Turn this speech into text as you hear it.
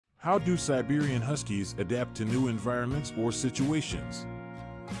How do Siberian Huskies adapt to new environments or situations?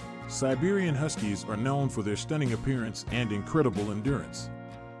 Siberian Huskies are known for their stunning appearance and incredible endurance.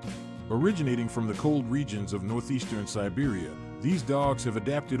 Originating from the cold regions of northeastern Siberia, these dogs have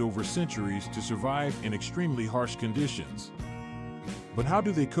adapted over centuries to survive in extremely harsh conditions. But how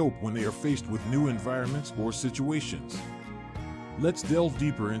do they cope when they are faced with new environments or situations? Let's delve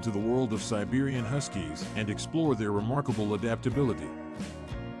deeper into the world of Siberian Huskies and explore their remarkable adaptability.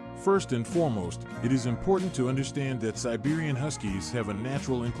 First and foremost, it is important to understand that Siberian Huskies have a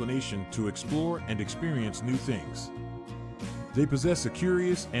natural inclination to explore and experience new things. They possess a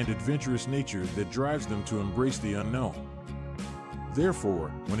curious and adventurous nature that drives them to embrace the unknown. Therefore,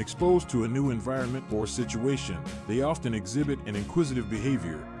 when exposed to a new environment or situation, they often exhibit an inquisitive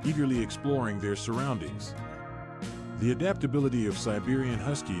behavior, eagerly exploring their surroundings. The adaptability of Siberian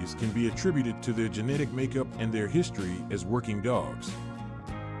Huskies can be attributed to their genetic makeup and their history as working dogs.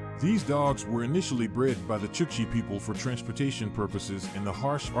 These dogs were initially bred by the Chukchi people for transportation purposes in the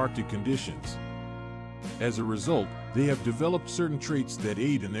harsh Arctic conditions. As a result, they have developed certain traits that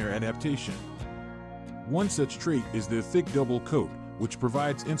aid in their adaptation. One such trait is their thick double coat, which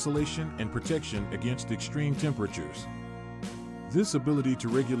provides insulation and protection against extreme temperatures. This ability to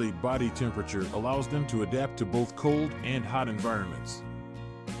regulate body temperature allows them to adapt to both cold and hot environments.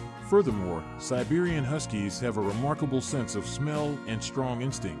 Furthermore, Siberian Huskies have a remarkable sense of smell and strong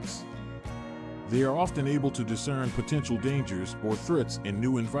instincts. They are often able to discern potential dangers or threats in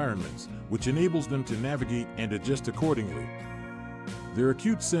new environments, which enables them to navigate and adjust accordingly. Their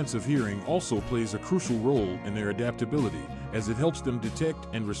acute sense of hearing also plays a crucial role in their adaptability, as it helps them detect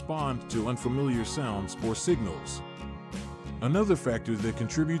and respond to unfamiliar sounds or signals. Another factor that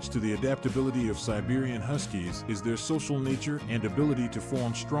contributes to the adaptability of Siberian Huskies is their social nature and ability to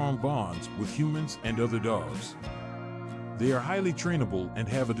form strong bonds with humans and other dogs. They are highly trainable and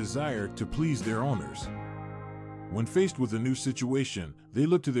have a desire to please their owners. When faced with a new situation, they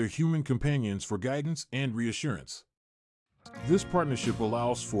look to their human companions for guidance and reassurance. This partnership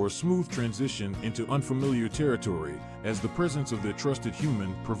allows for a smooth transition into unfamiliar territory, as the presence of their trusted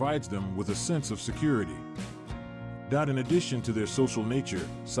human provides them with a sense of security. In addition to their social nature,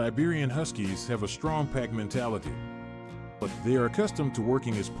 Siberian Huskies have a strong pack mentality. But they are accustomed to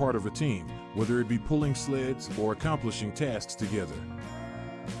working as part of a team, whether it be pulling sleds or accomplishing tasks together.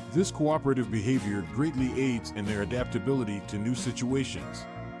 This cooperative behavior greatly aids in their adaptability to new situations.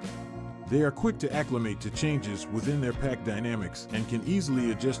 They are quick to acclimate to changes within their pack dynamics and can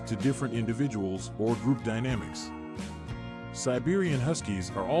easily adjust to different individuals or group dynamics. Siberian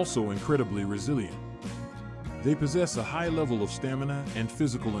Huskies are also incredibly resilient. They possess a high level of stamina and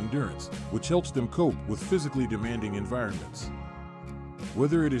physical endurance, which helps them cope with physically demanding environments.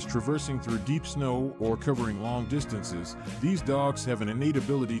 Whether it is traversing through deep snow or covering long distances, these dogs have an innate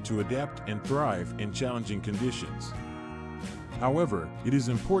ability to adapt and thrive in challenging conditions. However, it is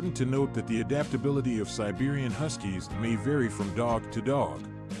important to note that the adaptability of Siberian Huskies may vary from dog to dog.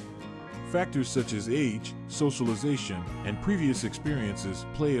 Factors such as age, socialization, and previous experiences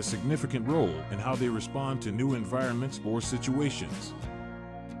play a significant role in how they respond to new environments or situations.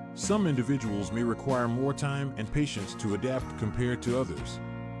 Some individuals may require more time and patience to adapt compared to others.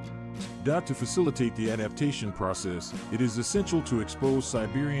 To facilitate the adaptation process, it is essential to expose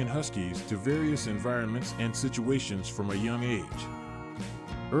Siberian Huskies to various environments and situations from a young age.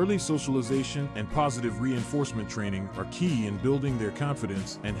 Early socialization and positive reinforcement training are key in building their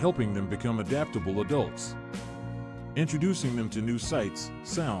confidence and helping them become adaptable adults. Introducing them to new sights,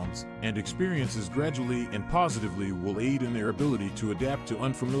 sounds, and experiences gradually and positively will aid in their ability to adapt to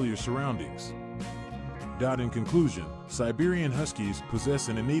unfamiliar surroundings. In conclusion, Siberian Huskies possess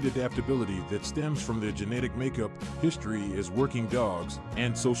an innate adaptability that stems from their genetic makeup, history as working dogs,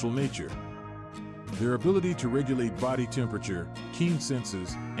 and social nature. Their ability to regulate body temperature, keen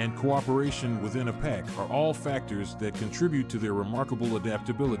senses, and cooperation within a pack are all factors that contribute to their remarkable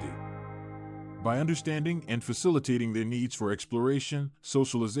adaptability. By understanding and facilitating their needs for exploration,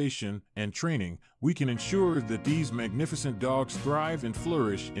 socialization, and training, we can ensure that these magnificent dogs thrive and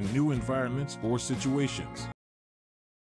flourish in new environments or situations.